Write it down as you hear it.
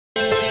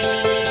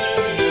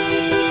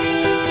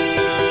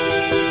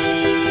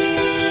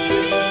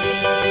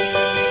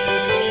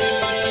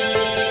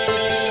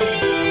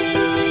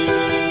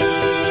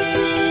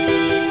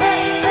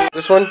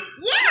this one?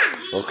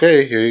 Yeah.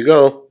 Okay, here you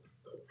go.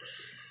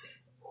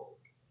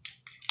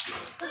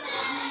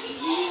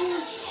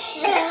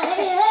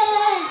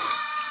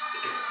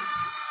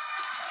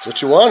 That's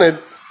what you wanted.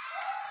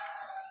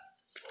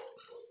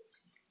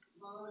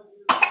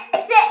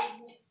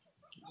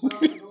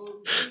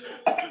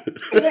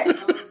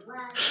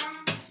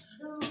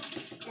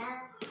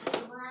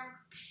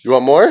 You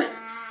want more?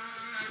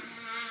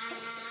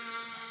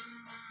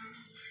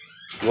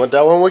 You want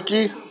that one,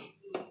 Wiki?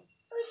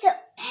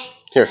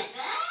 Here.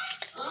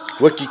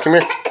 Wiki, come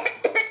here.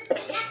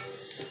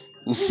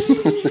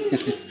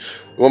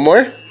 Want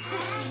more?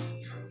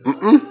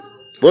 Mm-mm.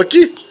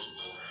 Wiki?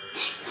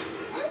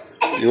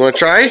 You want to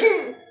try?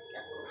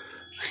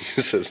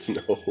 He says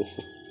no.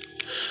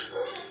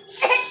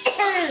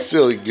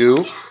 Silly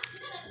goo.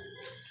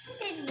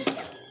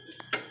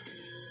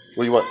 What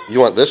do you want? You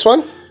want this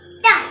one?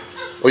 No.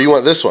 Or you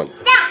want this one?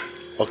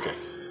 No. Okay.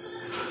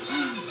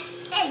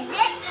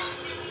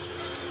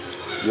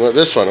 You want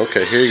this one?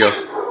 Okay, here you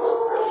go.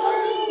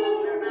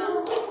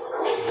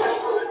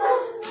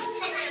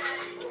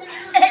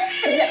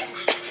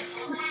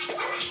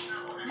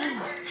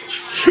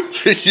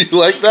 You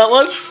like that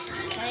one?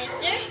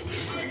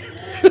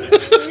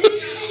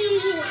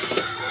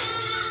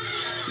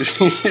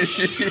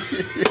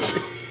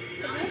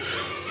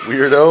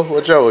 Weirdo.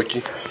 Watch out,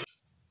 Wiki.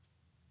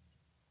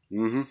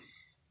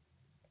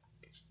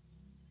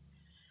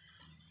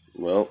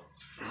 Well,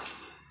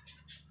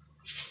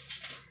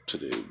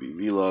 today will be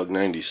vlog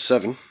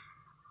 97.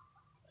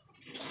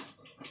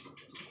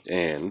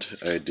 And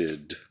I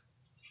did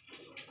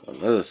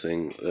another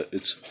thing that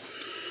it's...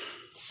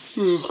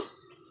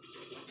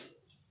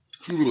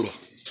 I'm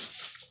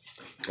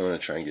going to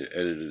try and get it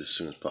edited as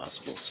soon as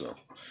possible, so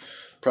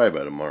probably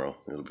by tomorrow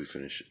it'll be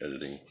finished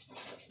editing.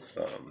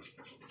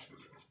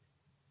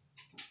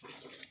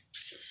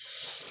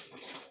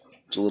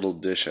 It's a little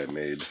dish I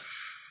made.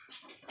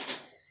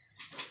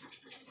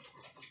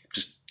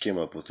 Just came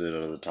up with it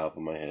out of the top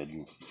of my head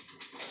and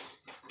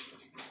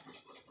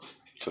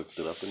cooked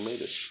it up and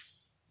made it.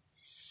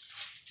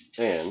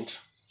 And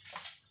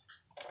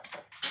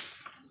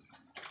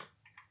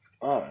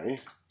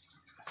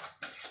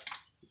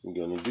I'm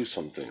going to do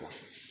something.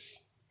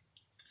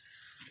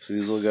 See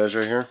these little guys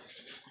right here?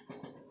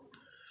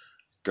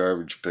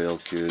 Garbage pail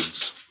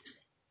kids.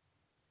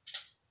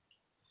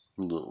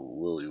 Little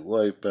Willy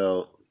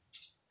Wipeout.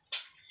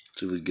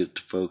 Till we get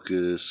to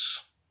focus.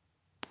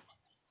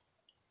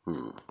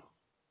 I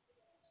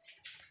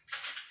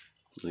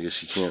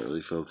guess you can't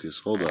really focus.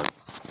 Hold on.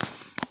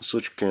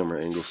 Switch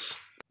camera angles.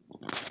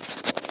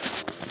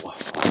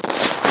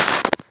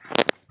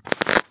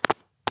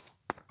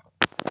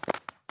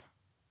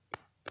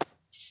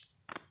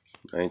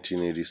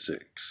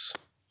 1986.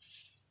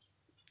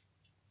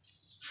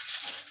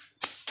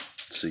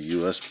 It's a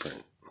US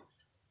print.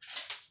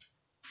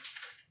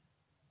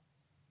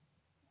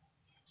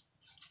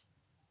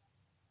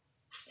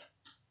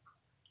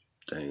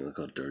 Dang, look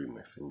how dirty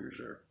my fingers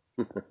are.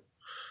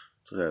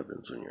 That's what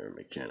happens when you're a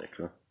mechanic,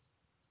 huh?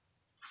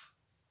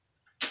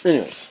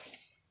 Anyways.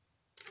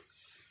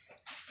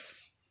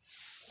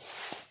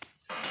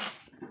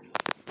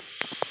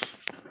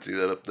 See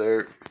that up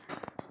there?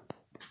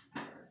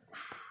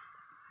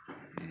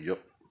 Yep.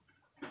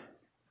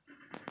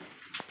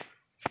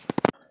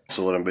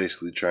 So what I'm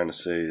basically trying to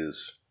say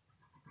is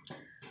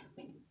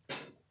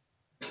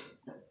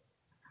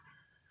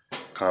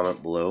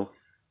comment below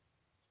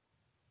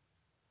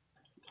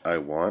I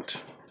want,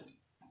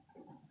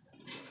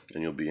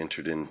 and you'll be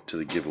entered into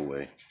the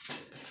giveaway.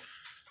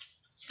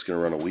 It's gonna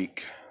run a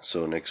week,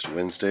 so next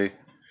Wednesday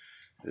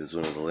is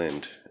when it'll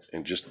end.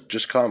 And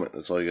just comment.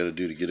 That's all you gotta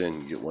do to get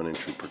in. You get one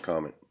entry per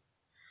comment.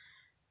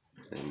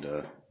 And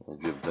I'll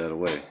give that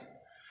away.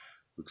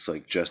 Looks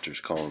like Jester's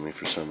calling me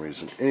for some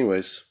reason.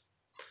 Anyways,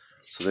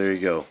 so there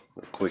you go.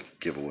 A quick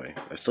giveaway.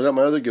 I still got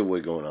my other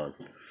giveaway going on,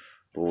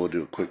 but we'll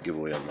do a quick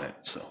giveaway on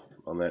that. So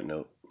on that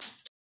note,